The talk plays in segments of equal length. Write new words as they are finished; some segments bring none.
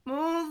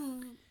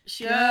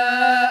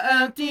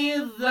شاءت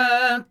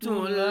الذات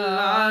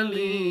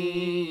العليا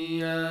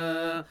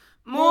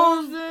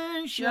مذ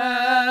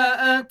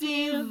شاءت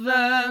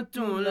الذات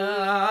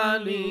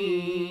العليا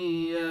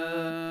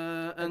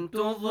أن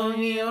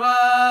تظهر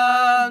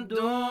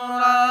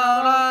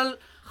الدرر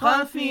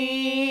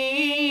الخفيا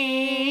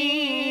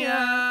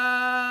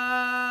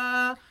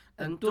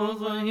أن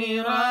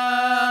تظهر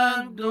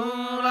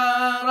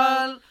الدرر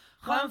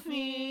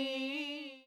الخفيا